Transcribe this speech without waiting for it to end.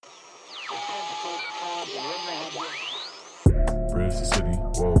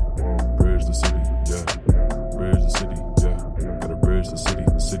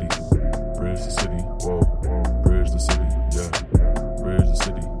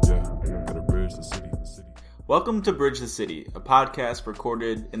Welcome to Bridge the City, a podcast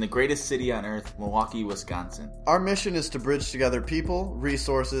recorded in the greatest city on earth, Milwaukee, Wisconsin. Our mission is to bridge together people,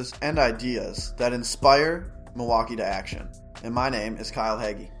 resources, and ideas that inspire Milwaukee to action. And my name is Kyle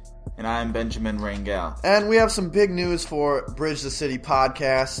Hagee. And I'm Benjamin Rangel. And we have some big news for Bridge the City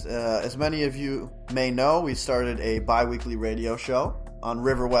podcast. As many of you may know, we started a bi-weekly radio show on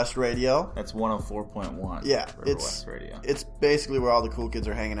River West Radio. That's 104.1. Yeah, River West Radio. It's basically where all the cool kids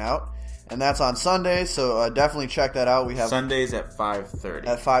are hanging out. And that's on Sundays, so definitely check that out. We have Sundays at 5:30.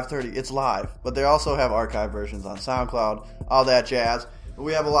 At 5:30. It's live. But they also have archive versions on SoundCloud, all that jazz. But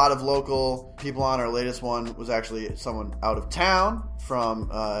we have a lot of local people on. Our latest one was actually someone out of town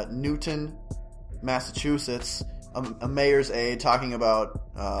from Newton, Massachusetts, a mayor's aide talking about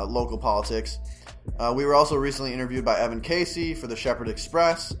local politics. We were also recently interviewed by Evan Casey for the Shepherd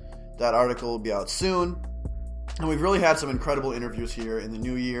Express. That article will be out soon. And we've really had some incredible interviews here in the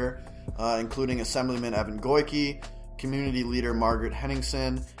new year, including Assemblyman Evan Goyke, Community Leader Margaret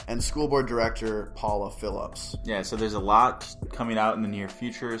Henningsen, and School Board Director Paula Phillips. Yeah, so there's a lot coming out in the near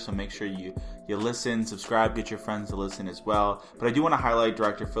future, so make sure you listen, subscribe, get your friends to listen as well. But I do want to highlight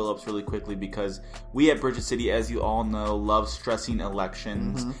Director Phillips really quickly because we at Bridge the City, as you all know, love stressing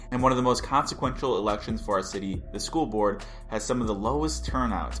elections. Mm-hmm. And one of the most consequential elections for our city, the school board, has some of the lowest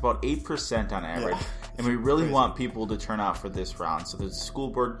turnout. It's about 8% on average. Yeah. And we really want people to turn out for this round. So there's a school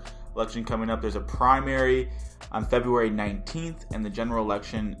board election coming up. There's a primary on February 19th and the general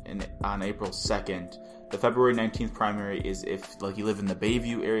election on April 2nd. The February 19th primary is if you live in the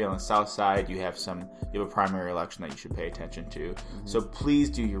Bayview area on the south side, you have a primary election that you should pay attention to. Mm-hmm. So please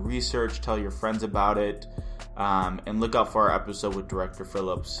do your research, tell your friends about it, and look out for our episode with Director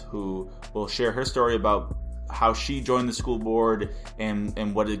Phillips, who will share her story about how she joined the school board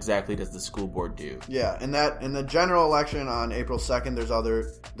and what exactly does the school board do. Yeah, in the general election on April 2nd, there's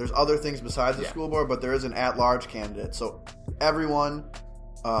other things besides the school board, but there is an at-large candidate. So everyone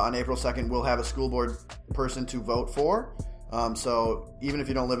on April 2nd will have a school board person to vote for. So even if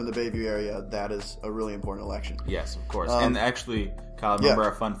you don't live in the Bayview area, that is a really important election. Yes, of course. And actually, Kyle, remember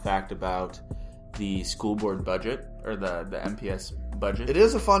our fun fact about the school board budget, or the MPS budget? It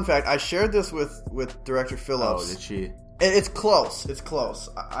is a fun fact. I shared this with Director Phillips. Oh, did she? It's close. It's close.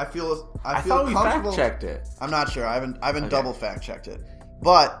 I feel thought we comfortable. fact checked it. I'm not sure. I haven't double fact checked it.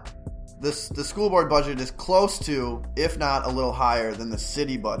 But the school board budget is close to, if not a little higher than the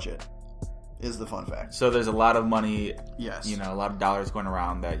city budget, is the fun fact. So there's a lot of money, yes, a lot of dollars going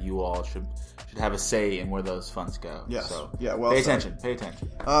around that you all should have a say in where those funds go. Yes. So Pay attention.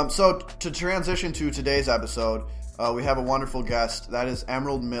 So to transition to today's episode, we have a wonderful guest. That is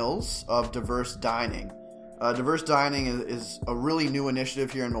Emerald Mills of Diverse Dining. Diverse Dining is a really new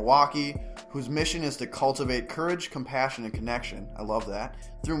initiative here in Milwaukee whose mission is to cultivate courage, compassion, and connection. I love that.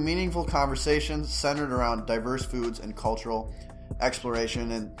 Through meaningful conversations centered around diverse foods and cultural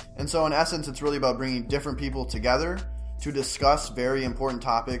exploration. And so in essence, it's really about bringing different people together to discuss very important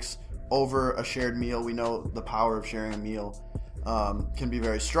topics over a shared meal. We know the power of sharing a meal can be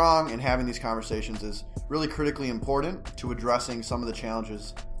very strong, and having these conversations is really critically important to addressing some of the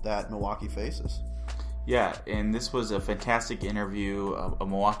challenges that Milwaukee faces. Yeah, and this was a fantastic interview, a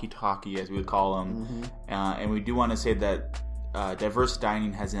Milwaukee talkie, as we would call them. Mm-hmm. And we do want to say that Diverse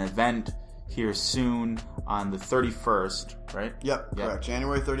Dining has an event here soon on the 31st, right? Yep, correct.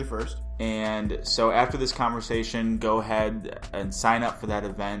 January 31st. And so after this conversation, go ahead and sign up for that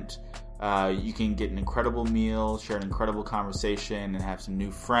event. You can get an incredible meal, share an incredible conversation, and have some new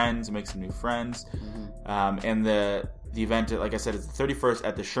friends, make some new friends. Mm-hmm. And the event, like I said, is the 31st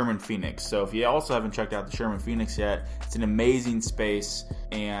at the Sherman Phoenix. So if you also haven't checked out the Sherman Phoenix yet, it's an amazing space,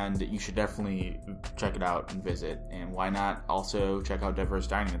 and you should definitely check it out and visit. And why not also check out Diverse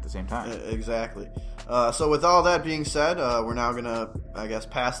Dining at the same time? Exactly. So with all that being said, we're now going to,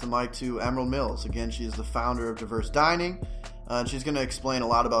 pass the mic to Emerald Mills. Again, she is the founder of Diverse Dining. And she's going to explain a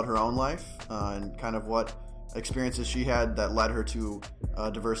lot about her own life and kind of what experiences she had that led her to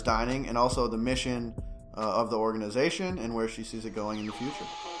Diverse Dining, and also the mission of the organization and where she sees it going in the future.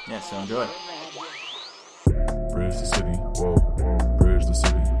 Yeah, so enjoy. Bridge the city, whoa. Bridge the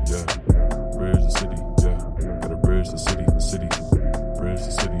city, yeah. Bridge the city, yeah. Gotta bridge the city. Bridge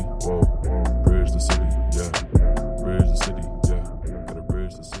the city, whoa. Bridge the city, yeah. Bridge the city, yeah. Gotta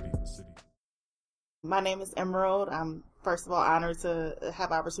bridge the city. My name is Emerald. I'm first of all honored to have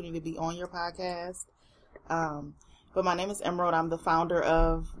the opportunity to be on your podcast. But my name is Emerald. I'm the founder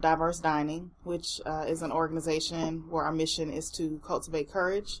of Diverse Dining, which is an organization where our mission is to cultivate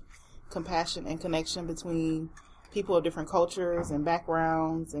courage, compassion, and connection between people of different cultures and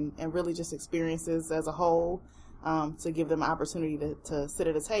backgrounds and really just experiences as a whole. to give them an opportunity to sit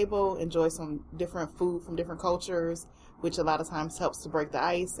at a table, enjoy some different food from different cultures, which a lot of times helps to break the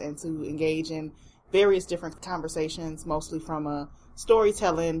ice and to engage in various different conversations, mostly from a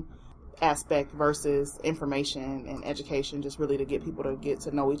storytelling aspect versus information and education, just really to get people to get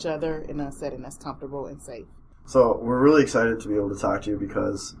to know each other in a setting that's comfortable and safe. So we're really excited to be able to talk to you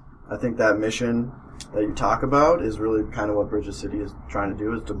because I think that mission that you talk about is really kind of what Bridge City is trying to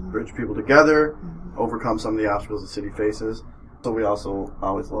do, is to bridge people together, overcome some of the obstacles the city faces. So we also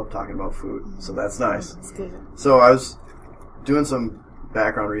always love talking about food, so that's nice. That's good. So I was doing some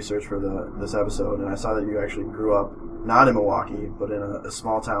background research for this episode, and I saw that you actually grew up not in Milwaukee, but in a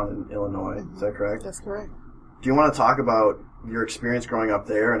small town in Illinois. Is that correct? That's correct. Do you want to talk about your experience growing up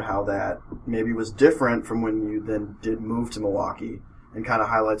there and how that maybe was different from when you then did move to Milwaukee, and kind of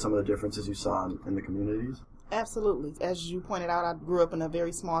highlight some of the differences you saw in the communities? Absolutely. As you pointed out, I grew up in a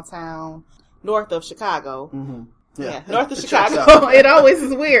very small town north of Chicago. Mm-hmm. Yeah, north of Chicago. It always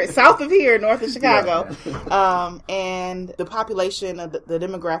is weird. South of here, north of Chicago. Yeah. And the population, the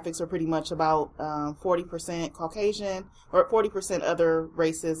demographics are pretty much about 40% Caucasian, or 40% other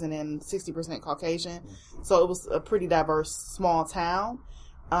races, and then 60% Caucasian. So it was a pretty diverse small town.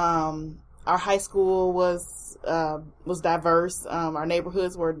 Our high school was diverse. Our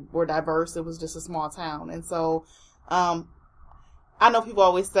neighborhoods were diverse. It was just a small town. And so I know people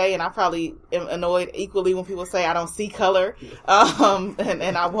always say, and I probably am annoyed equally when people say I don't see color,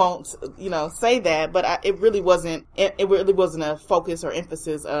 and I won't, say that, but it really wasn't a focus or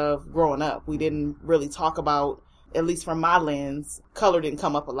emphasis of growing up. We didn't really talk about, at least from my lens, color didn't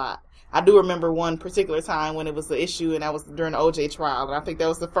come up a lot. I do remember one particular time when it was the issue, and that was during the OJ trial, and I think that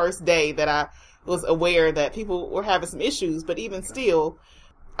was the first day that I was aware that people were having some issues, but even still,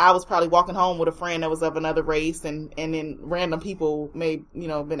 I was probably walking home with a friend that was of another race, and then random people may,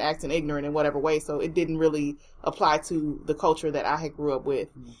 been acting ignorant in whatever way. So it didn't really apply to the culture that I had grew up with.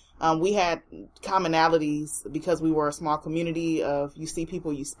 We had commonalities because we were a small community of you see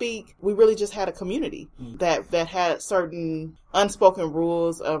people, you speak. We really just had a community that had certain unspoken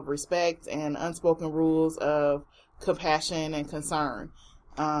rules of respect and unspoken rules of compassion and concern.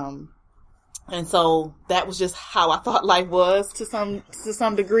 And so that was just how I thought life was to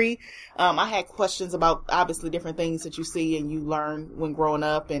some degree. I had questions about obviously different things that you see and you learn when growing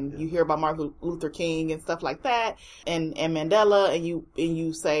up, and you hear about Martin Luther King and stuff like that, and Mandela, and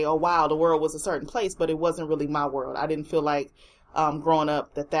you say, oh wow, the world was a certain place, but it wasn't really my world. I didn't feel like growing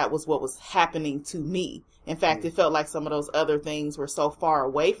up that was what was happening to me. In fact, it felt like some of those other things were so far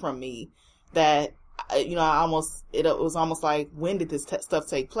away from me that it was almost like, when did this stuff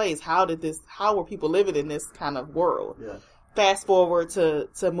take place? How were people living in this kind of world? Yeah. Fast forward to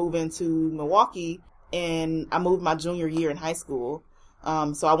move into Milwaukee, and I moved my junior year in high school.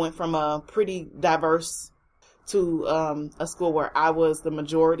 So I went from a pretty diverse to a school where I was the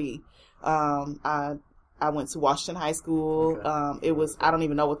majority. I went to Washington High School. Okay. It was, I don't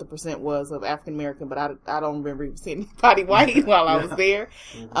even know what the percent was of African American, but I don't remember even seeing anybody white while I was there.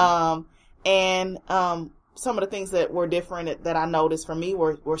 Mm-hmm. And some of the things that were different that I noticed for me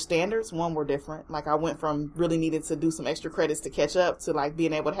were standards. One, were different. Like I went from really needed to do some extra credits to catch up to like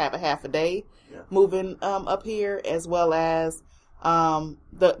being able to have a half a day moving up here, as well as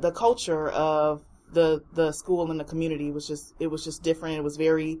the culture of the school and the community was just different. It was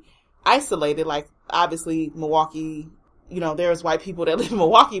very isolated. Like obviously Milwaukee, there's white people that live in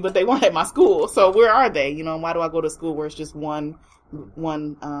Milwaukee, but they weren't at my school. So where are they? Why do I go to school where it's just one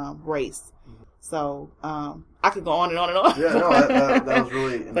race? So I could go on and on and on. Yeah, no, that was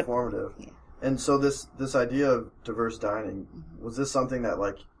really informative. But, yeah. And so this idea of diverse dining, was this something that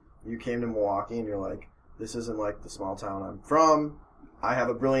like you came to Milwaukee and you're like, this isn't like the small town I'm from, I have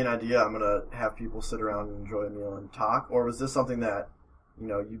a brilliant idea, I'm gonna have people sit around and enjoy a meal and talk? Or was this something that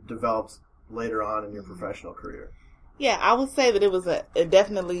you developed later on in your professional career? Yeah, I would say that it was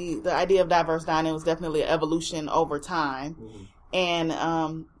definitely the idea of diverse dining was definitely an evolution over time. Mm-hmm.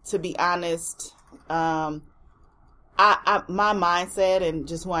 And to be honest, my mindset and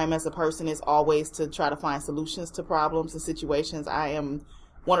just who I am as a person is always to try to find solutions to problems and situations. I am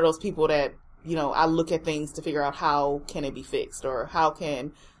one of those people that, I look at things to figure out how can it be fixed, or how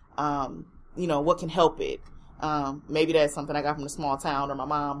can, what can help it. Maybe that's something I got from a small town or my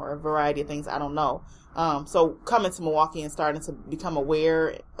mom or a variety of things. I don't know. So coming to Milwaukee and starting to become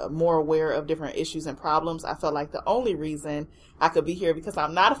more aware of different issues and problems, I felt like the only reason I could be here, because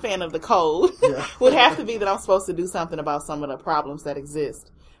I'm not a fan of the code, would have to be that I'm supposed to do something about some of the problems that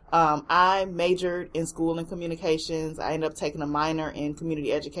exist. I majored in school and communications. I ended up taking a minor in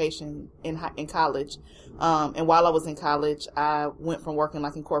community education in college. And while I was in college, I went from working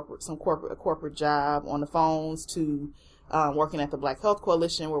like in a corporate job on the phones to working at the Black Health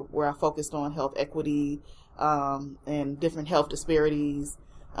Coalition, where I focused on health equity and different health disparities.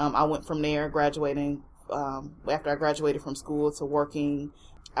 I went from there, graduating after I graduated from school, to working.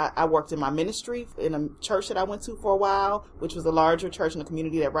 I worked in my ministry in a church that I went to for a while, which was a larger church in the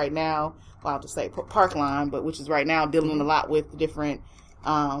community that right now, well, I'll just say Parkline, but which is right now dealing a lot with different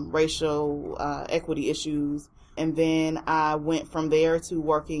racial equity issues. And then I went from there to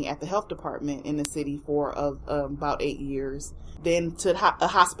working at the health department in the city for about 8 years, then to a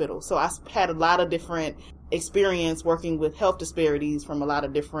hospital. So I had a lot of different experience working with health disparities from a lot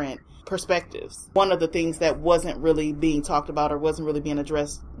of different perspectives. One of the things that wasn't really being talked about or wasn't really being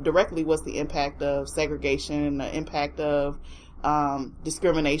addressed directly was the impact of segregation, the impact of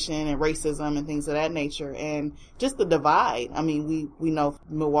discrimination and racism and things of that nature, and just the divide. I mean, we know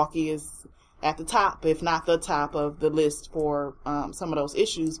Milwaukee is at the top, if not the top of the list for some of those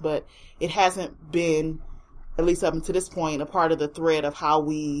issues, but it hasn't been, at least up until this point, a part of the thread of how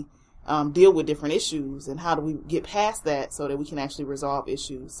we deal with different issues and how do we get past that so that we can actually resolve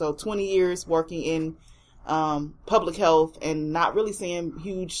issues. So 20 years working in public health and not really seeing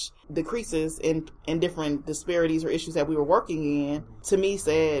huge decreases in different disparities or issues that we were working in, to me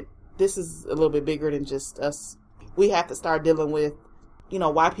said, this is a little bit bigger than just us. We have to start dealing with,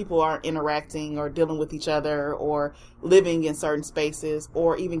 why people aren't interacting or dealing with each other or living in certain spaces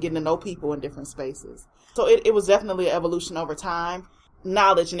or even getting to know people in different spaces. So it was definitely an evolution over time,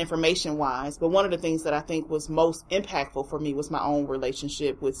 knowledge and information wise. But one of the things that I think was most impactful for me was my own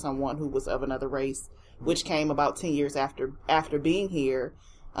relationship with someone who was of another race, which came about 10 years after being here.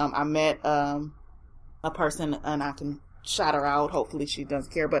 I met a person, and I can shout her out. Hopefully she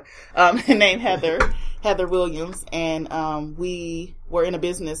doesn't care, but named Heather Williams. And we were in a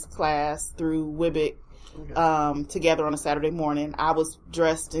business class through WIBIC together on a Saturday morning. I was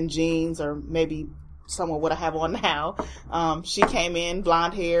dressed in jeans, or maybe somewhat what I have on now. She came in,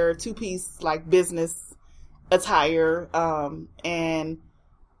 blonde hair, two-piece like business attire, and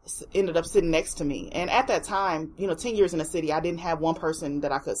ended up sitting next to me. And at that time, 10 years in the city, I didn't have one person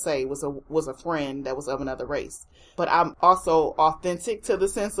that I could say was a friend that was of another race. But I'm also authentic to the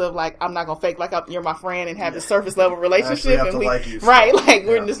sense of, like, I'm not going to fake like you're my friend and have this surface level relationship. And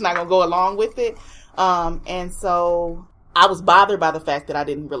we're just not going to go along with it. And so I was bothered by the fact that I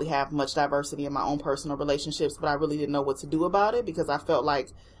didn't really have much diversity in my own personal relationships, but I really didn't know what to do about it, because I felt like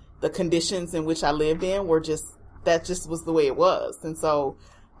the conditions in which I lived in that just was the way it was. And so,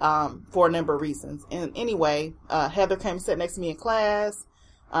 for a number of reasons. And anyway, Heather came and sat next to me in class,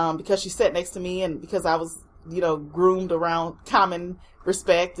 because she sat next to me and because I was, groomed around common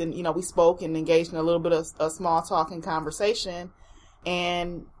respect, and, we spoke and engaged in a little bit of small talk and conversation.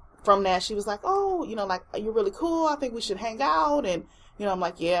 And from that, she was like, oh, like, you're really cool. I think we should hang out. And, I'm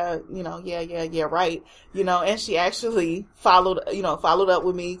like, yeah, right. And she actually followed up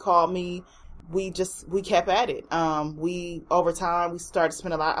with me, called me. We kept at it. Over time, we started to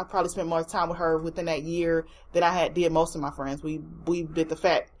spend I probably spent more time with her within that year than I did most of my friends. We did the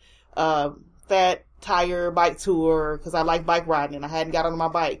fat tire bike tour, because I like bike riding and I hadn't got on my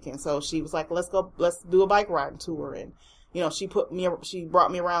bike. And so she was like, let's do a bike riding tour. And, she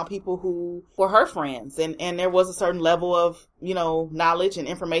brought me around people who were her friends, and there was a certain level of, knowledge and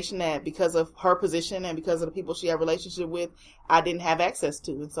information that, because of her position and because of the people she had a relationship with, I didn't have access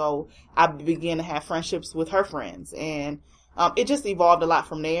to. And so I began to have friendships with her friends, and it just evolved a lot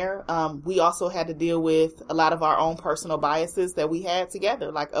from there. We also had to deal with a lot of our own personal biases that we had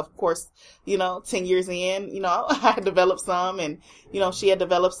together. Like, of course, 10 years in, I had developed some, and, she had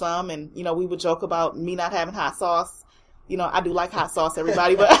developed some, and, we would joke about me not having hot sauce. I do like hot sauce,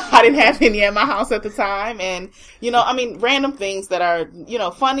 everybody, but I didn't have any at my house at the time. And, random things that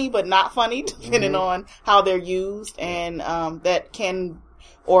are, funny, but not funny, depending on how they're used. And, that can,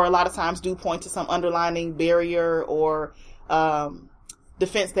 or a lot of times do point to some underlying barrier or,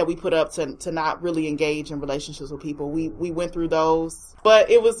 defense that we put up to not really engage in relationships with people. We went through those, but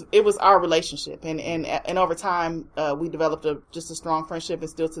it was our relationship. And over time, we developed just a strong friendship, and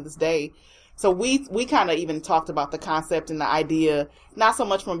still to this day. So we kind of even talked about the concept and the idea, not so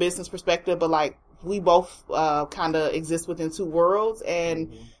much from a business perspective, but like we both kind of exist within two worlds,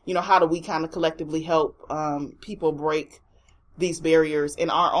 and how do we kind of collectively help people break these barriers in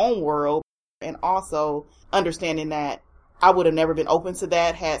our own world, and also understanding that I would have never been open to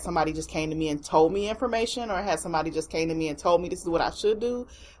that had somebody just came to me and told me information, or had somebody just came to me and told me this is what I should do.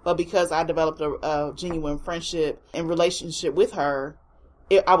 But because I developed a genuine friendship and relationship with her,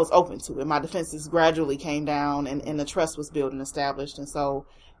 I was open to it. My defenses gradually came down, and the trust was built and established. And so,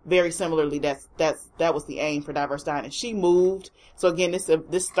 very similarly, that was the aim for Diverse Dining. She moved. So again,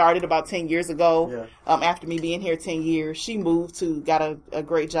 this started about 10 years ago. Yeah. After me being here 10 years, she moved got a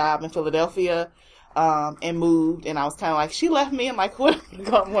great job in Philadelphia, and moved. And I was kind of like, she left me and like, what,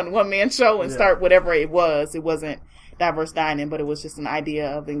 one man show and start whatever it was. It wasn't Diverse Dining, but it was just an idea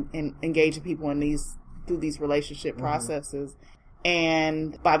of engaging people through these relationship processes.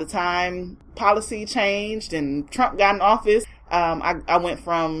 And by the time policy changed and Trump got in office, I went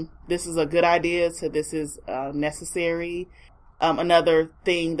from this is a good idea to this is necessary. Another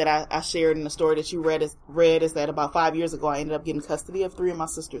thing that I shared in the story that you read is that about 5 years ago, I ended up getting custody of 3 of my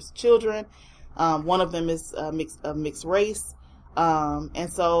sister's children. One of them is mixed race.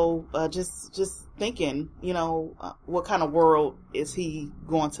 And so just thinking, what kind of world is he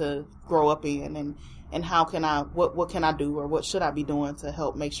going to grow up in, and how can what can I do, or what should I be doing to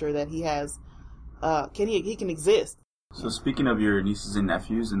help make sure that he has, he can exist. So speaking of your nieces and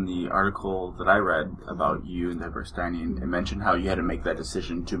nephews, in the article that I read about you and Diverse Dining, it mentioned how you had to make that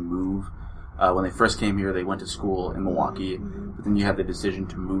decision to move. When they first came here, they went to school in Milwaukee, but then you had the decision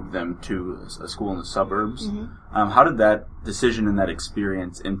to move them to a school in the suburbs. How did that decision and that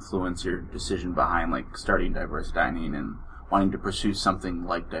experience influence your decision behind like starting Diverse Dining and wanting to pursue something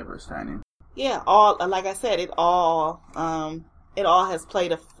like Diverse Dining? Yeah, like I said, it all has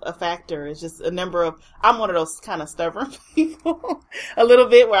played a factor. It's just a number of, I'm one of those kind of stubborn people a little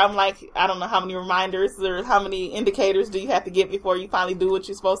bit, where I'm like, I don't know how many reminders or how many indicators do you have to get before you finally do what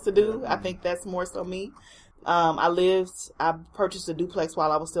you're supposed to do. I think that's more so me. I purchased a duplex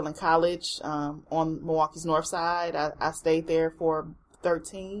while I was still in college, on Milwaukee's north side. I stayed there for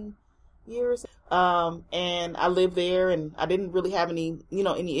 13 years. And I lived there, and I didn't really have any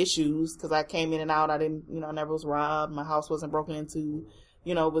issues, because I came in and out. I didn't, I never was robbed. My house wasn't broken into.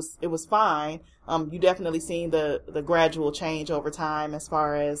 It was fine. You definitely seen the gradual change over time, as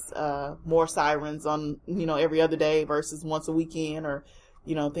far as, more sirens on, every other day versus once a weekend, or,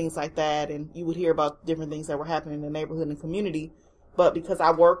 things like that. And you would hear about different things that were happening in the neighborhood and community. But because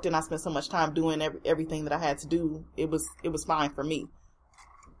I worked and I spent so much time doing everything that I had to do, it was fine for me.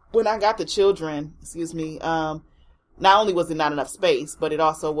 When I got the children, not only was it not enough space, but it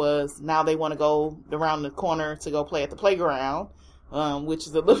also was, now they want to go around the corner to go play at the playground, which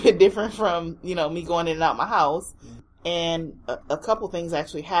is a little bit different from, me going in and out my house. And a couple things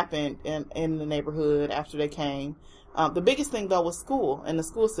actually happened in the neighborhood after they came. The biggest thing, though, was school and the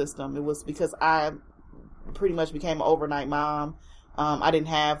school system. It was because I pretty much became an overnight mom. I didn't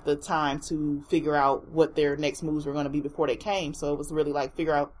have the time to figure out what their next moves were going to be before they came. So it was really like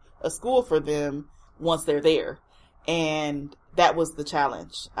figure out a school for them once they're there. And that was the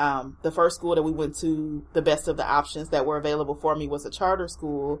challenge. The first school that we went to, the best of the options that were available for me was a charter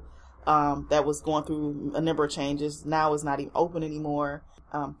school, that was going through a number of changes. Now is not even open anymore.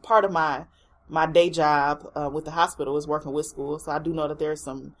 Part of my day job, with the hospital is working with schools. So I do know that there's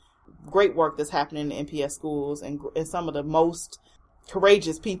some great work that's happening in NPS schools, and some of the most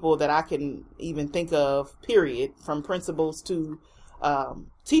courageous people that I can even think of, period, from principals to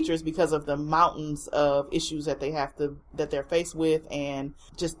teachers, because of the mountains of issues that they're faced with, and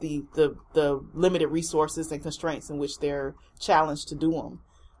just the limited resources and constraints in which they're challenged to do them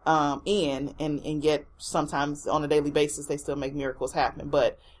and yet sometimes on a daily basis they still make miracles happen.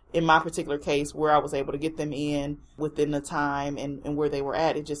 But in my particular case, where I was able to get them in within the time and where they were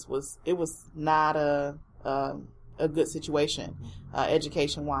at, it was not a good situation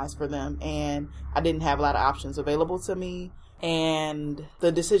education wise for them, and I didn't have a lot of options available to me. And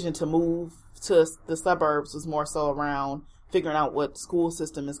the decision to move to the suburbs was more so around figuring out what school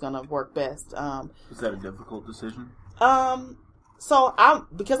system is going to work best. Was that a difficult decision? So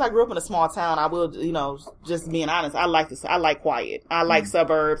because I grew up in a small town, I will, just being honest, I like quiet. I like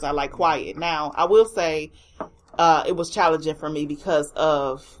suburbs. I like quiet. Now, I will say, it was challenging for me because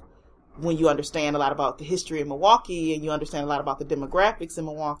of when you understand a lot about the history of Milwaukee, and you understand a lot about the demographics in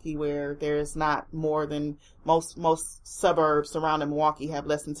Milwaukee, where there's not more than most suburbs surrounding Milwaukee have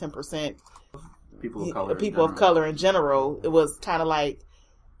less than 10% people of color in general. It was kind of like,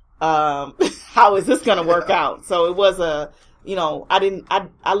 how is this going to work out? So it was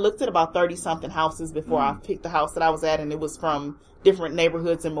I looked at about 30 something houses before I picked the house that I was at, and it was from different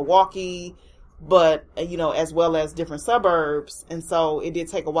neighborhoods in Milwaukee, but, as well as different suburbs. And so it did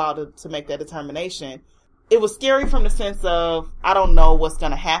take a while to make that determination. It was scary from the sense of, I don't know what's going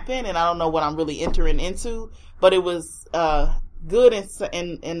to happen, and I don't know what I'm really entering into, but it was, good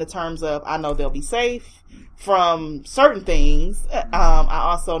in the terms of, I know they'll be safe from certain things. I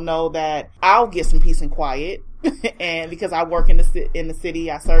also know that I'll get some peace and quiet. and because I work in the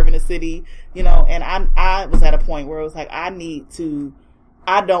city, I serve in the city, you know, and I was at a point where it was like,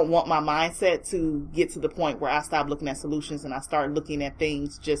 I don't want my mindset to get to the point where I stop looking at solutions and I start looking at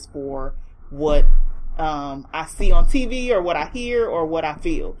things just for what I see on TV or what I hear or what I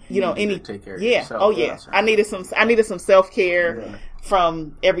feel. You know, take care of yourself. Oh yeah. I needed some self-care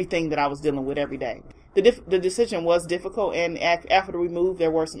from everything that I was dealing with every day. The decision was difficult, and after we moved, there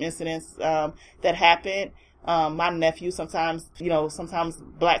were some incidents that happened. My nephew sometimes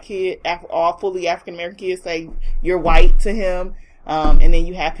black kid, all fully African American kids say you're white to him. And then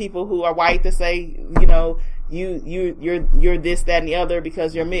you have people who are white that say, you know, you're this, that, and the other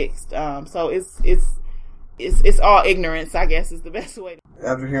because you're mixed. So it's all ignorance, I guess, is the best way.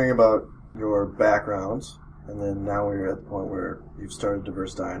 After hearing about your backgrounds, and then now we're at the point where you've started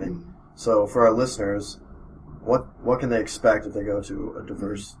Diverse Dining. Mm-hmm. So for our listeners, what can they expect if they go to a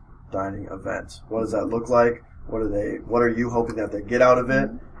Diverse Dining event? What does that look like? What are you hoping that they get out of it?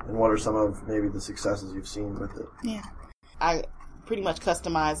 Mm-hmm. And what are some of maybe the successes you've seen with it? Yeah. I pretty much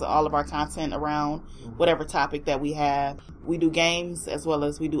customize all of our content around whatever topic that we have. We do games as well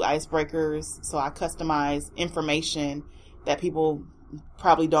as we do icebreakers. So I customize information that people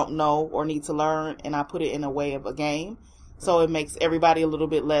probably don't know or need to learn, and I put it in a way of a game. So it makes everybody a little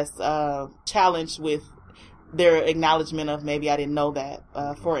bit less challenged with their acknowledgement of maybe I didn't know that.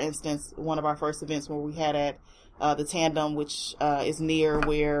 For instance, one of our first events where we had at the Tandem, which is near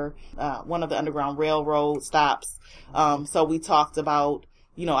where one of the Underground Railroad stops. So we talked about,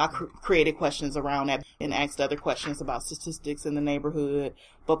 you know, I created questions around that and asked other questions about statistics in the neighborhood,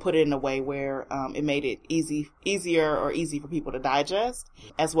 but put it in a way where it made it easy for people to digest,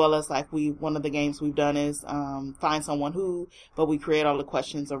 as well as one of the games we've done is Find Someone Who, but we create all the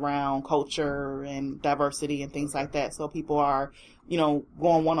questions around culture and diversity and things like that. So people are, you know,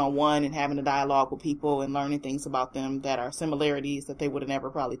 going one-on-one and having a dialogue with people and learning things about them that are similarities that they would have never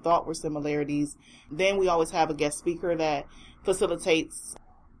probably thought were similarities. Then we always have a guest speaker that facilitates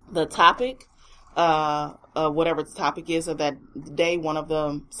the topic, whatever the topic is of that day.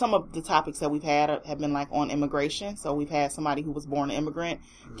 Some of the topics that we've had have been like on immigration. So we've had somebody who was born an immigrant,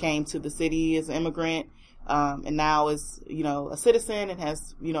 came to the city as an immigrant, and now is, you know, a citizen and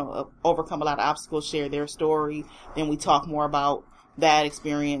has, you know, overcome a lot of obstacles, share their story. Then we talk more about that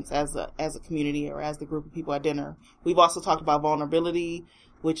experience as a community or as the group of people at dinner. We've also talked about vulnerability,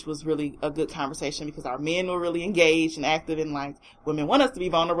 which was really a good conversation because our men were really engaged and active, and like women want us to be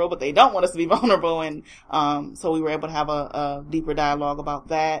vulnerable, but they don't want us to be vulnerable. And so we were able to have a deeper dialogue about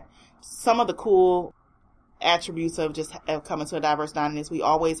that. Some of the cool attributes of just coming to a Diverse Dining is we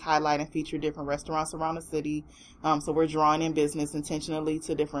always highlight and feature different restaurants around the city. So we're drawing in business intentionally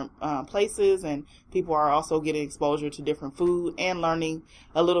to different places, and people are also getting exposure to different food and learning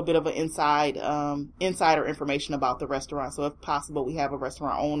a little bit of an insider information about the restaurant. So if possible, we have a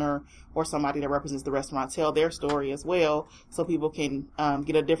restaurant owner or somebody that represents the restaurant tell their story as well, so people can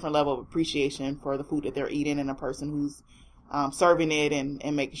get a different level of appreciation for the food that they're eating and a person who's serving it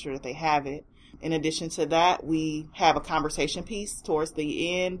and making sure that they have it. In addition to that, we have a conversation piece towards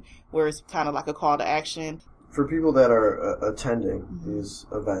the end where it's kind of like a call to action. For people that are attending these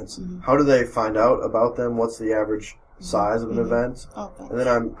events, how do they find out about them? What's the average size of an event? Okay. And then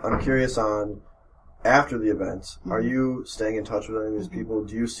I'm curious on, after the event, are you staying in touch with any of these people?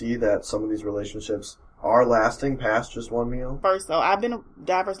 Do you see that some of these relationships are lasting past just one meal? First, so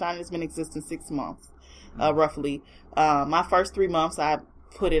Diverse Dining has been existing 6 months, roughly. My first 3 months, I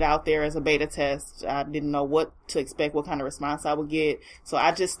put it out there as a beta test. I didn't know what to expect, what kind of response I would get. So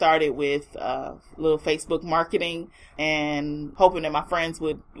I just started with little Facebook marketing and hoping that my friends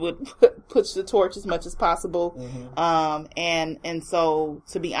would push the torch as much as possible. And so,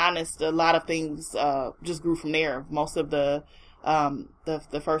 to be honest, a lot of things just grew from there. Most of the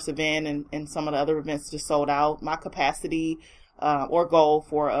first event and some of the other events just sold out. My capacity or goal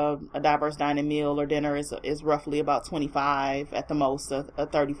for a Diverse Dining meal or dinner is roughly about 25 at the most,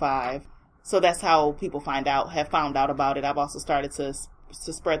 35. So that's how people have found out about it. I've also started to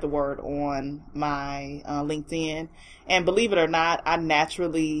spread the word on my LinkedIn, and believe it or not,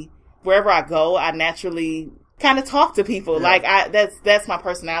 wherever I go, I naturally kind of talk to people. Yeah. Like that's my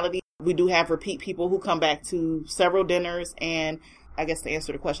personality. We do have repeat people who come back to several dinners, and I guess to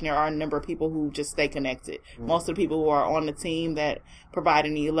answer the question, there are a number of people who just stay connected. Most of the people who are on the team that provide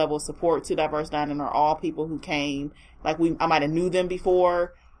any level of support to Diverse Dining are all people who came. Like I might have knew them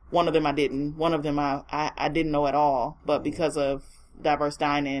before. One of them I didn't. One of them I didn't know at all. But because of Diverse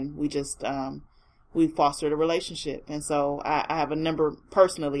Dining, we just we fostered a relationship. And so I have a number of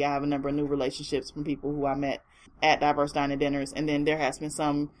new relationships from people who I met at diverse dining dinners. And then there has been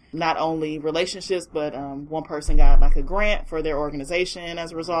some, not only relationships, but one person got like a grant for their organization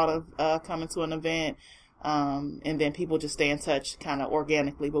as a result of coming to an event. And then people just stay in touch kind of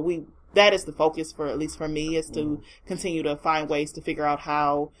organically. But that is the focus for, at least for me, is to continue to find ways to figure out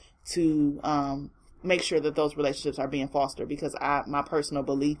how to make sure that those relationships are being fostered, because my personal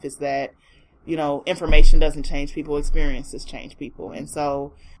belief is that, information doesn't change people, experiences change people. And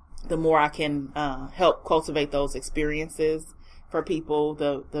so the more I can help cultivate those experiences for people,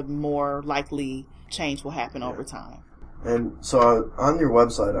 the more likely change will happen over time. And so on your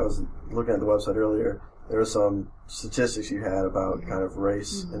website, I was looking at the website earlier, there were some statistics you had about kind of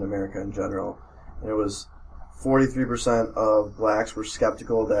race in America in general. And it was 43% of blacks were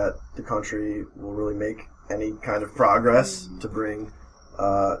skeptical that the country will really make any kind of progress to bring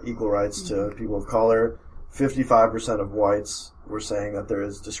equal rights to people of color. 55% of whites were saying that there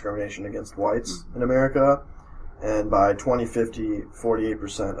is discrimination against whites in America. And by 2050,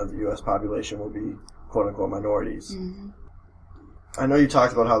 48% of the U.S. population will be quote-unquote minorities. I know you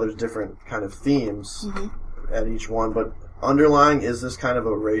talked about how there's different kind of themes at each one, but underlying, is this kind of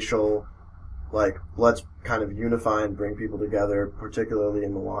a racial, like, let's kind of unify and bring people together, particularly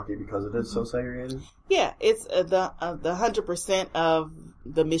in Milwaukee because it is so segregated? Yeah, it's the 100% of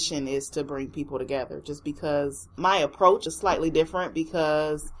the mission is to bring people together, just because my approach is slightly different,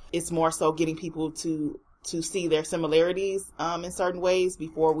 because it's more so getting people to see their similarities in certain ways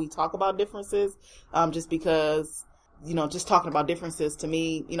before we talk about differences, just because, just talking about differences to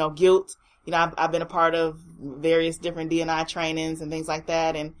me, guilt, I've been a part of various different D&I trainings and things like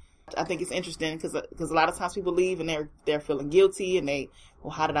that, and I think it's interesting because a lot of times people leave and they're feeling guilty, and well,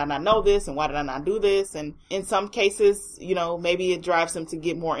 how did I not know this, and why did I not do this? And in some cases, maybe it drives them to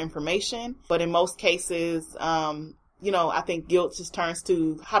get more information, but in most cases, I think guilt just turns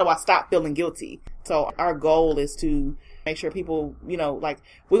to, how do I stop feeling guilty? So our goal is to make sure people, like,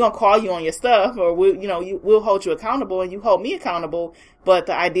 we're going to call you on your stuff, or we'll hold you accountable and you hold me accountable. But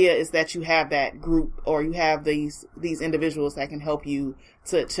the idea is that you have that group, or you have these individuals that can help you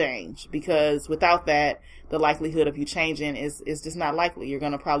to change, because without that, the likelihood of you changing is just not likely. You're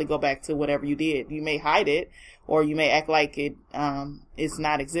going to probably go back to whatever you did. You may hide it, or you may act like it's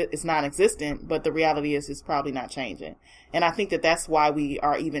non-existent, but the reality is it's probably not changing. And I think that that's why we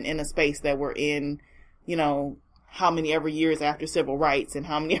are even in a space that we're in, how many ever years after civil rights, and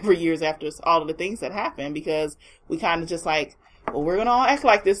how many ever years after all of the things that happened, because we kind of just like, well, we're going to all act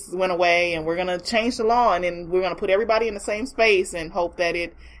like this went away, and we're going to change the law, and then we're going to put everybody in the same space and hope that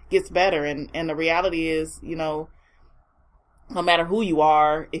it gets better. And the reality is, no matter who you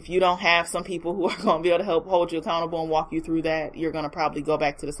are, if you don't have some people who are going to be able to help hold you accountable and walk you through that, you're going to probably go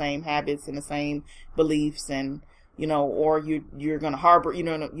back to the same habits and the same beliefs, and or you're going to harbor,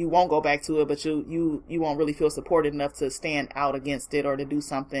 you won't go back to it, but you won't really feel supported enough to stand out against it or to do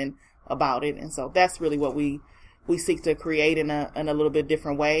something about it. And so that's really what we seek to create in a little bit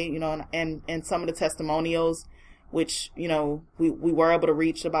different way, and some of the testimonials, which, we were able to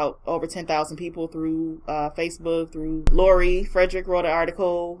reach about over 10,000 people through Facebook, through Lori Frederick wrote an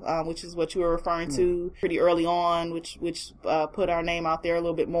article, which is what you were referring to pretty early on, which put our name out there a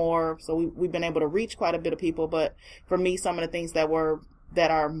little bit more. So we've been able to reach quite a bit of people. But for me, some of the things that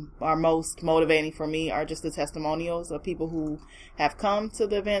are most motivating for me are just the testimonials of people who have come to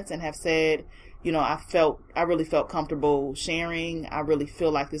the events and have said, I really felt comfortable sharing. I really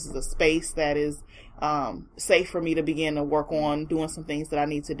feel like this is a space that is safe for me to begin to work on doing some things that I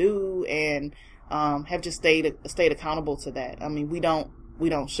need to do, and have just stayed accountable to that. I mean, we don't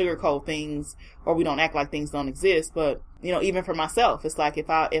sugarcoat things, or we don't act like things don't exist. But even for myself, it's like if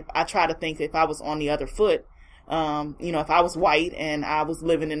I try to think, if I was on the other foot, if I was white and I was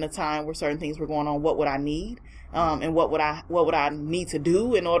living in a time where certain things were going on, what would I need? And what would I need to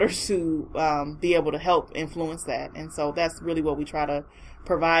do in order to be able to help influence that? And so that's really what we try to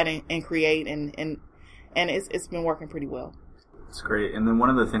provide and create, and it's been working pretty well. It's great. And then one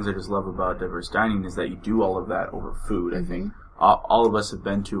of the things I just love about diverse dining is that you do all of that over food. I think all of us have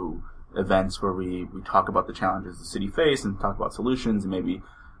been to events where we talk about the challenges the city face and talk about solutions, and maybe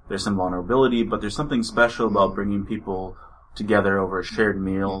there's some vulnerability, but there's something special about bringing people together over a shared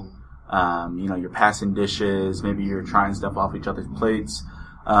meal. You're passing dishes, maybe you're trying stuff off each other's plates.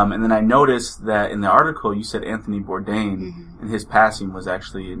 And then I noticed that in the article you said Anthony Bourdain and his passing was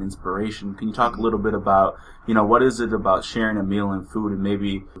actually an inspiration. Can you talk a little bit about, what is it about sharing a meal and food, and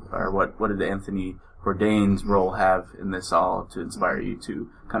maybe, or what did Anthony Bourdain's role have in this all to inspire you to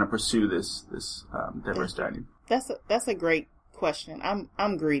kind of pursue this diverse dining? That's a great question.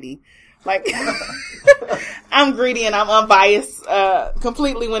 I'm greedy. Like, I'm greedy and I'm unbiased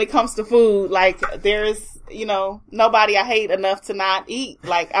completely when it comes to food. Like, nobody I hate enough to not eat.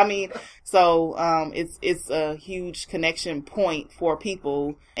 Like, I mean, so, it's a huge connection point for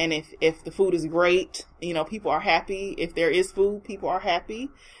people. And if the food is great, people are happy. If there is food, people are happy.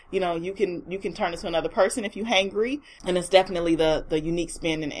 You can turn it to another person if you're hangry. And it's definitely the unique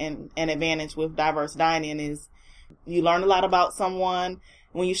spin and advantage with diverse dining is you learn a lot about someone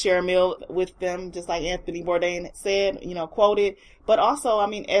when you share a meal with them, just like Anthony Bourdain said, quoted. But also, I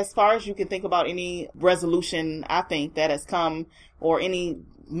mean, as far as you can think about any resolution, I think that has come, or any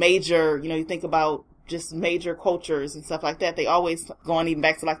major, you think about just major cultures and stuff like that, they always, going even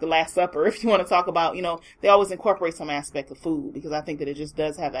back to like the Last Supper, if you want to talk about, they always incorporate some aspect of food, because I think that it just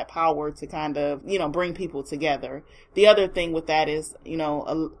does have that power to kind of, bring people together. The other thing with that is,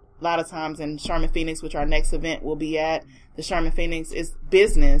 a lot of times in Sherman Phoenix, which our next event will be at, the Sherman Phoenix is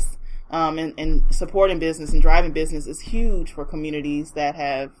business, and supporting business and driving business is huge for communities that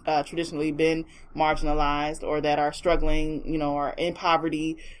have traditionally been marginalized or that are struggling, or in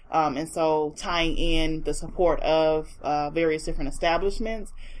poverty. And so tying in the support of various different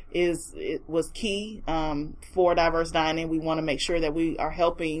establishments was key for diverse dining. We want to make sure that we are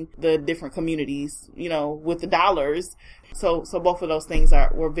helping the different communities, with the dollars. So both of those things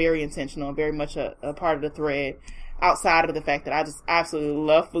were very intentional and very much a part of the thread. Outside of the fact that I just absolutely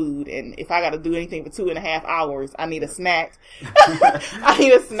love food, and if I got to do anything for 2.5 hours, I need a snack. I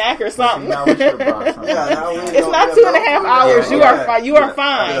need a snack or something. It's not 2.5 hours. You are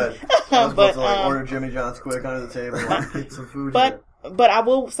fine. But order Jimmy John's quick under the table and get some food. But I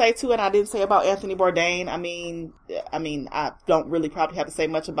will say too, and I didn't say about Anthony Bourdain. I mean, I don't really probably have to say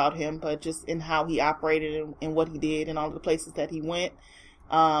much about him, but just in how he operated and what he did and all the places that he went.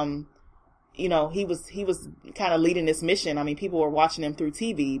 He was kind of leading this mission. I mean, people were watching him through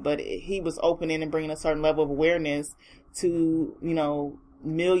TV, but he was opening and bringing a certain level of awareness to,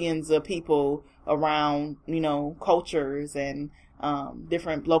 millions of people around, cultures and,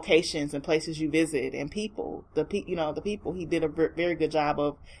 different locations and places you visit and people. The people, he did a very good job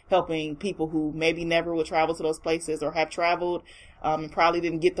of helping people who maybe never would travel to those places or have traveled, and probably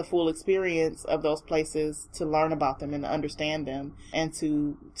didn't get the full experience of those places to learn about them and to understand them and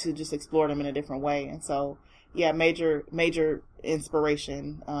to just explore them in a different way. And so, yeah, major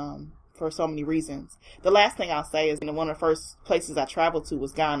inspiration, for so many reasons. The last thing I'll say is, one of the first places I traveled to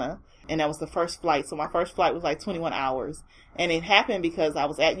was Ghana, and that was the first flight. So my first flight was like 21 hours. And it happened because I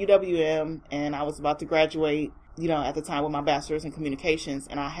was at UWM and I was about to graduate, at the time with my bachelor's in communications,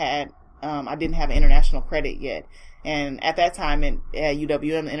 and I didn't have an international credit yet. And at that time at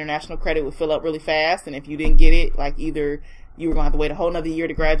UWM, the international credit would fill up really fast. And if you didn't get it, like either you were going to have to wait a whole nother year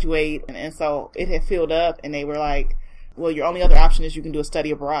to graduate. And so it had filled up, and they were like, well, your only other option is you can do a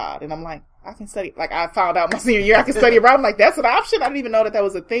study abroad. And I'm like, I can study. Like, I found out my senior year I can study abroad. I'm like, that's an option? I didn't even know that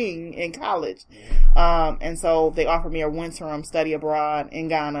was a thing in college. And so they offered me a winterim study abroad in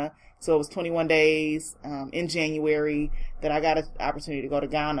Ghana. So it was 21 days in January that I got an opportunity to go to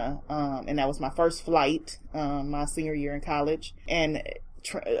Ghana. And that was my first flight, my senior year in college. And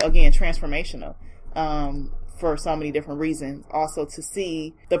again, transformational for so many different reasons. Also to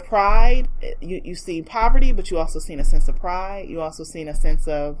see the pride, you see poverty, but you also seen a sense of pride. You also seen a sense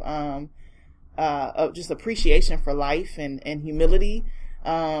of just appreciation for life and humility.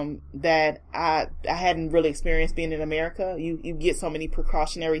 That I hadn't really experienced being in America. You get so many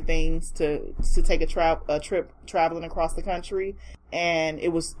precautionary things to take a trip traveling across the country. And it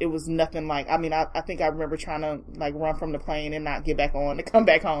was nothing like, I think I remember trying to like run from the plane and not get back on to come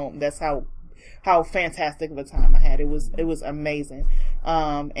back home. That's how fantastic of a time I had. It was amazing.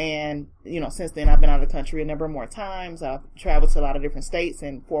 And since then I've been out of the country a number more times. I've traveled to a lot of different states,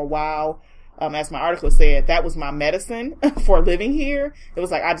 and for a while, as my article said, that was my medicine for living here. It was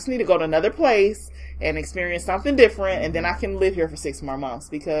like, I just need to go to another place and experience something different, and then I can live here for 6 more months,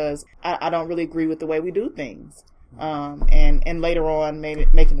 because I don't really agree with the way we do things. And later on,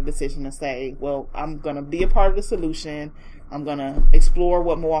 making the decision to say, well, I'm going to be a part of the solution. I'm going to explore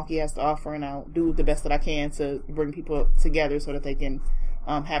what Milwaukee has to offer, and I'll do the best that I can to bring people together so that they can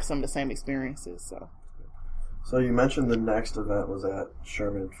have some of the same experiences. So you mentioned the next event was at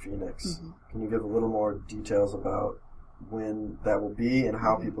Sherman Phoenix. Mm-hmm. Can you give a little more details about when that will be and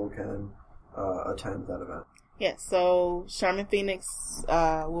how people can attend that event? Yes, so Sherman Phoenix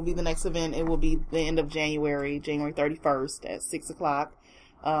will be the next event. It will be the end of January 31st at 6 o'clock.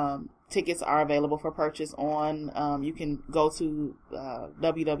 Tickets are available for purchase on, you can go to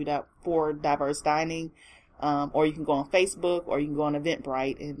www.fordiversedining, or you can go on Facebook, or you can go on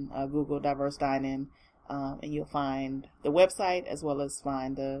Eventbrite and Google Diverse Dining. and you'll find the website as well as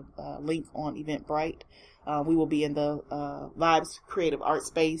find the link on Eventbrite. We will be in the Vibes Creative Art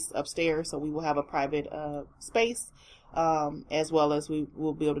Space upstairs, so we will have a private space, as well as we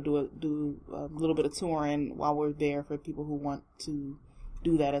will be able to do a little bit of touring while we're there for people who want to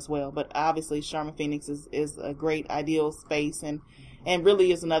do that as well. But obviously, Sherman Phoenix is a great ideal space, and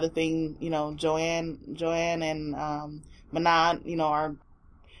really is another thing. Joanne and Manon, are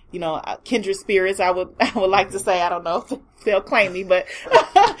kindred spirits. I would like to say, I don't know if they'll claim me, but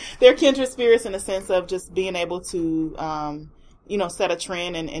they're kindred spirits in the sense of just being able to, set a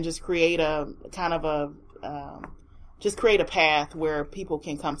trend and just create a kind of create a path where people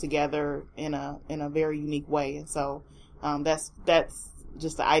can come together in a very unique way. And so, that's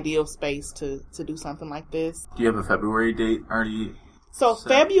just the ideal space to do something like this. Do you have a February date already? So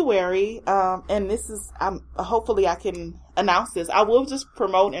February, and this is, hopefully I can announce this. I will just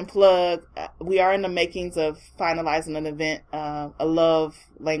promote and plug. We are in the makings of finalizing an event, a love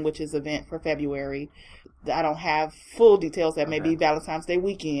languages event for February. I don't have full details. That may be Valentine's Day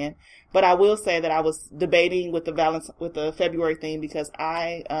weekend, but I will say that I was debating with the February theme because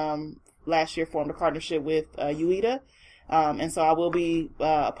I last year formed a partnership with UETA. And so I will be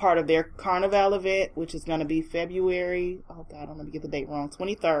a part of their Carnival event, which is going to be February, oh God, I'm going to get the date wrong,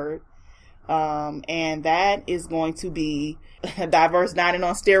 23rd. And that is going to be a diverse dining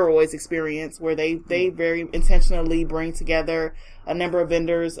on steroids experience where they very intentionally bring together a number of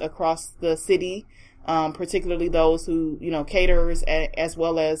vendors across the city, particularly those who, caterers as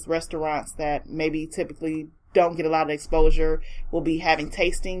well as restaurants that maybe typically don't get a lot of exposure. We'll be having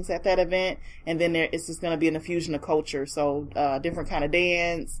tastings at that event, and then it's just going to be an infusion of culture. So, different kind of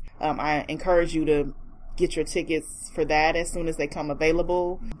dance. I encourage you to get your tickets for that as soon as they come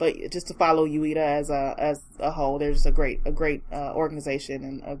available. But just to follow UETA as a whole, there's a great organization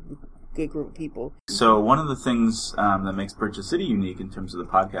and a good group of people. So one of the things that makes Bridge City unique in terms of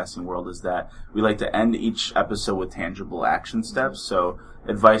the podcasting world is that we like to end each episode with tangible action steps. So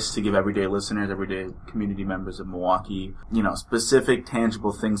advice to give everyday listeners, everyday community members of Milwaukee, specific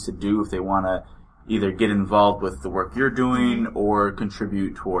tangible things to do if they want to either get involved with the work you're doing or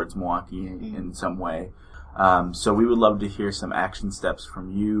contribute towards Milwaukee in some way. So we would love to hear some action steps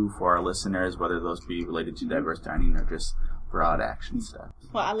from you for our listeners, whether those be related to diverse dining or just broad action steps.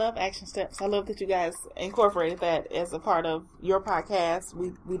 Well, I love action steps. I love that you guys incorporated that as a part of your podcast.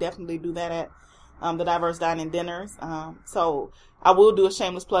 We definitely do that at the Diverse Dining Dinners. So I will do a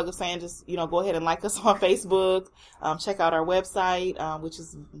shameless plug of saying just, go ahead and like us on Facebook. Check out our website,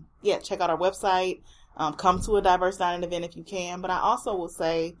 check out our website. Come to a Diverse Dining event if you can. But I also will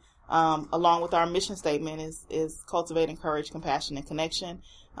say, along with our mission statement is cultivate, encourage, compassion, and connection.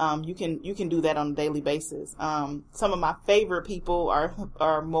 You can do that on a daily basis. Some of my favorite people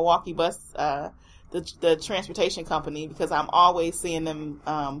are Milwaukee Bus, the transportation company, because I'm always seeing them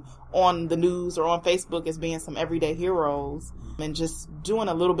on the news or on Facebook as being some everyday heroes and just doing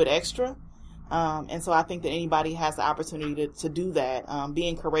a little bit extra. And so I think that anybody has the opportunity to do that.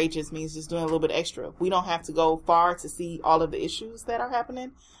 Being courageous means just doing a little bit extra. We don't have to go far to see all of the issues that are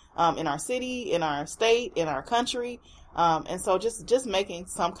happening in our city, in our state, in our country. And so just making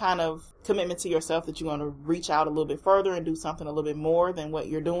some kind of commitment to yourself that you're going to reach out a little bit further and do something a little bit more than what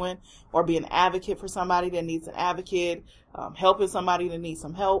you're doing, or be an advocate for somebody that needs an advocate, helping somebody that needs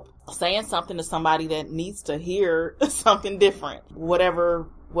some help, saying something to somebody that needs to hear something different, whatever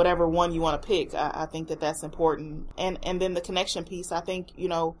one you want to pick. I think that that's important. And then the connection piece, I think,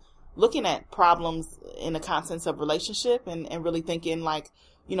 looking at problems in the contents of relationship and really thinking like,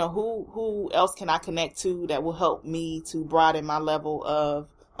 who else can I connect to that will help me to broaden my level of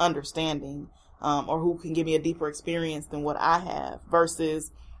understanding, or who can give me a deeper experience than what I have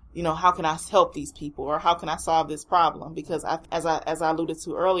versus, how can I help these people or how can I solve this problem? Because as I alluded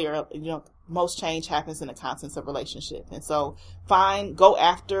to earlier, most change happens in the contents of relationship. And so go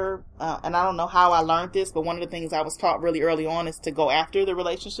after, and I don't know how I learned this, but one of the things I was taught really early on is to go after the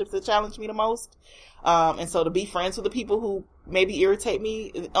relationships that challenge me the most. And so to be friends with the people who maybe irritate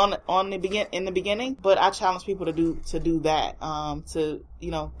me in the beginning, but I challenge people to do that.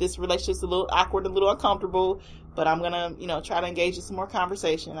 This relationship's a little awkward, a little uncomfortable, but I'm going to, try to engage in some more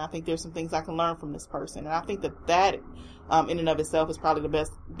conversation. I think there's some things I can learn from this person. And I think that in and of itself is probably the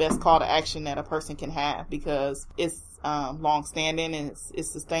best call to action that a person can have, because it's long standing and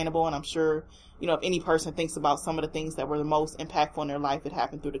it's sustainable. And I'm sure, if any person thinks about some of the things that were the most impactful in their life, it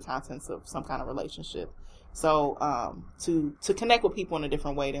happened through the contents of some kind of relationship. So, to connect with people in a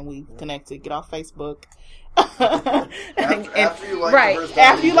different way than we connected, get off Facebook. after you like right. Diverse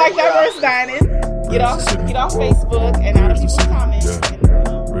After you like Diverse Dining, Dining, get off Facebook and out of people's comments and,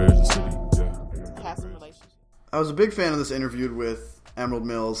 have some relationships. I was a big fan of this interview with Emerald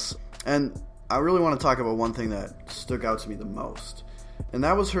Mills, and I really want to talk about one thing that stuck out to me the most. And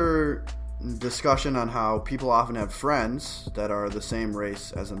that was her discussion on how people often have friends that are the same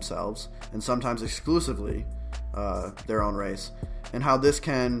race as themselves, and sometimes exclusively their own race, and how this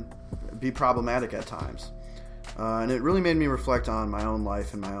can be problematic at times. And it really made me reflect on my own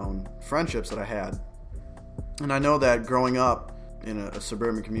life and my own friendships that I had. And I know that growing up in a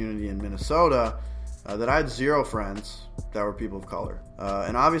suburban community in Minnesota, that I had 0 friends that were people of color.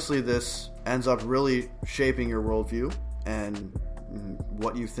 And obviously this ends up really shaping your worldview and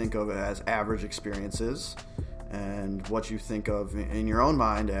what you think of as average experiences and what you think of in your own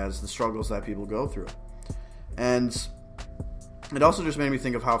mind as the struggles that people go through. And it also just made me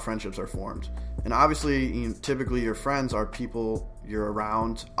think of how friendships are formed. And obviously, typically your friends are people you're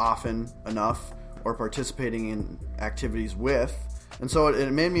around often enough or participating in activities with. And so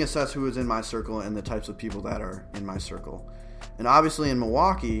it made me assess who is in my circle and the types of people that are in my circle. And obviously in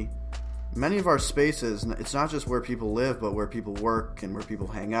Milwaukee, many of our spaces, it's not just where people live, but where people work and where people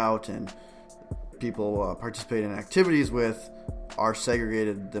hang out and people participate in activities with, are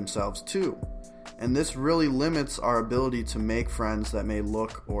segregated themselves too. And this really limits our ability to make friends that may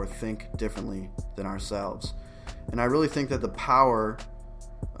look or think differently than ourselves. And I really think that the power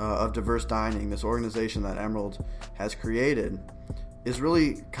of Diverse Dining, this organization that Emerald has created, is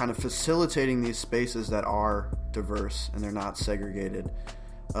really kind of facilitating these spaces that are diverse and they're not segregated,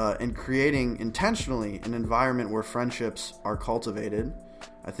 and creating intentionally an environment where friendships are cultivated.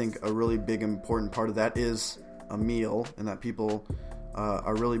 I think a really big important part of that is a meal, and that people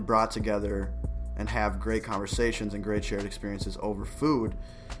are really brought together and have great conversations and great shared experiences over food.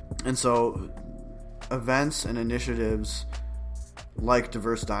 And so events and initiatives like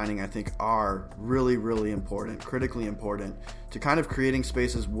Diverse Dining, I think, are really, really important, critically important, to kind of creating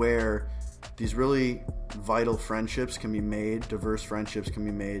spaces where these really vital friendships can be made, diverse friendships can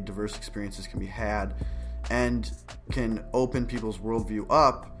be made, diverse experiences can be had, and can open people's worldview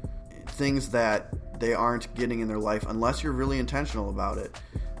up, things that they aren't getting in their life unless you're really intentional about it.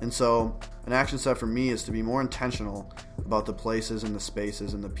 And so an action step for me is to be more intentional about the places and the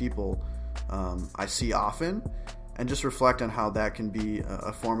spaces and the people I see often, and just reflect on how that can be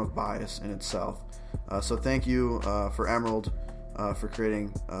a form of bias in itself. So thank you for Emerald for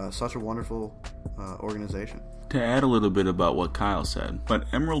creating such a wonderful organization. To add a little bit about what Kyle said, what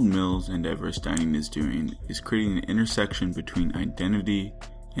Emerald Mills and Diverse Dining is doing is creating an intersection between identity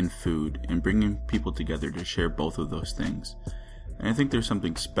and food and bringing people together to share both of those things. And I think there's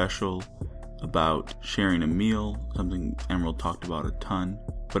something special about sharing a meal, something Emerald talked about a ton.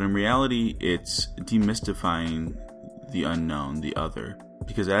 But in reality, it's demystifying the unknown, the other.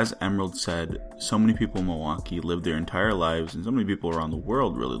 Because as Emerald said, so many people in Milwaukee live their entire lives, and so many people around the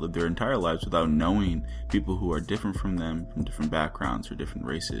world really live their entire lives without knowing people who are different from them, from different backgrounds or different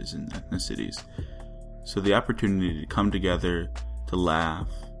races and ethnicities. So the opportunity to come together, to laugh,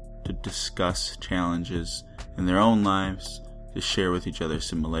 to discuss challenges in their own lives, to share with each other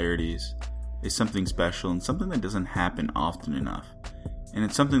similarities, is something special and something that doesn't happen often enough. And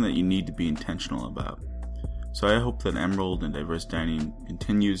it's something that you need to be intentional about. So I hope that Emerald and Diverse Dining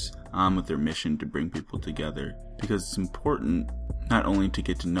continues on with their mission to bring people together, because it's important not only to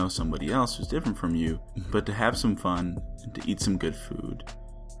get to know somebody else who's different from you, but to have some fun and to eat some good food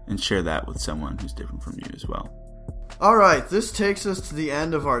and share that with someone who's different from you as well. All right, this takes us to the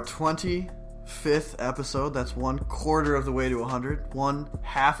end of our 25th episode. That's 1/4 of the way to 100,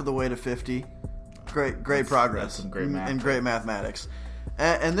 1/2 of the way to 50. Great progress. That's some great math. And great mathematics.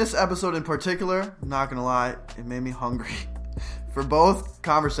 And this episode in particular, not going to lie, it made me hungry for both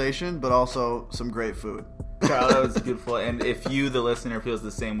conversation, but also some great food. Kyle, that was beautiful. And if you, the listener, feels the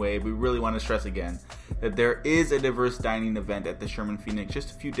same way, we really want to stress again that there is a Diverse Dining event at the Sherman Phoenix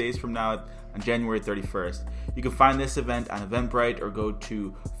just a few days from now on January 31st. You can find this event on Eventbrite or go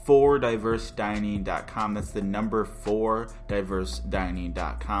to 4diversedining.com. That's the number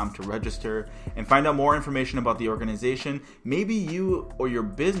 4diversedining.com to register and find out more information about the organization. Maybe you or your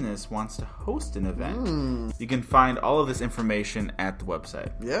business wants to host an event. You can find all of this information at the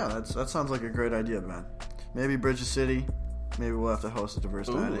website. Yeah, that sounds like a great idea, man. Maybe Bridges City. Maybe we'll have to host a Diverse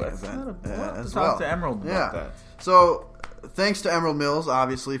Dining event as well. Talk to Emerald about that. So, thanks to Emerald Mills,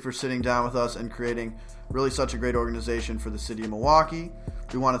 obviously, for sitting down with us and creating really such a great organization for the city of Milwaukee.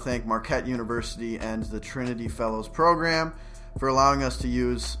 We want to thank Marquette University and the Trinity Fellows Program for allowing us to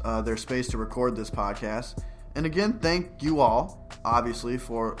use their space to record this podcast. And again, thank you all, obviously,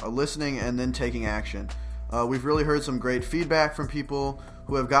 for listening and then taking action. We've really heard some great feedback from people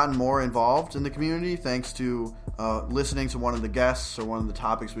who have gotten more involved in the community thanks to listening to one of the guests or one of the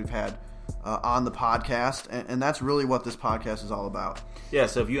topics we've had on the podcast, and that's really what this podcast is all about. Yeah,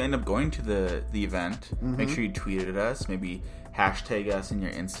 so if you end up going to the event, make sure you tweet at us, maybe hashtag us in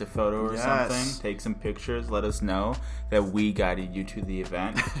your Insta photo or something. Take some pictures. Let us know that we guided you to the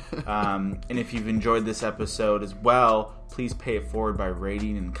event. And if you've enjoyed this episode as well, please pay it forward by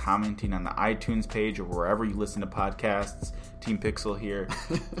rating and commenting on the iTunes page or wherever you listen to podcasts. Team Pixel here.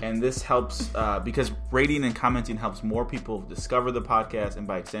 And this helps because rating and commenting helps more people discover the podcast, and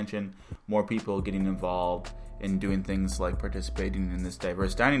by extension, more people getting involved in doing things like participating in this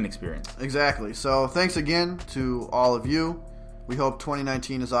diverse dining experience. Exactly. So thanks again to all of you. We hope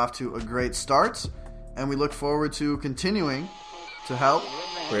 2019 is off to a great start, and we look forward to continuing to help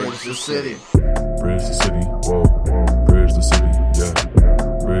Bridge the city. Bridge the city, whoa. Bridge the city.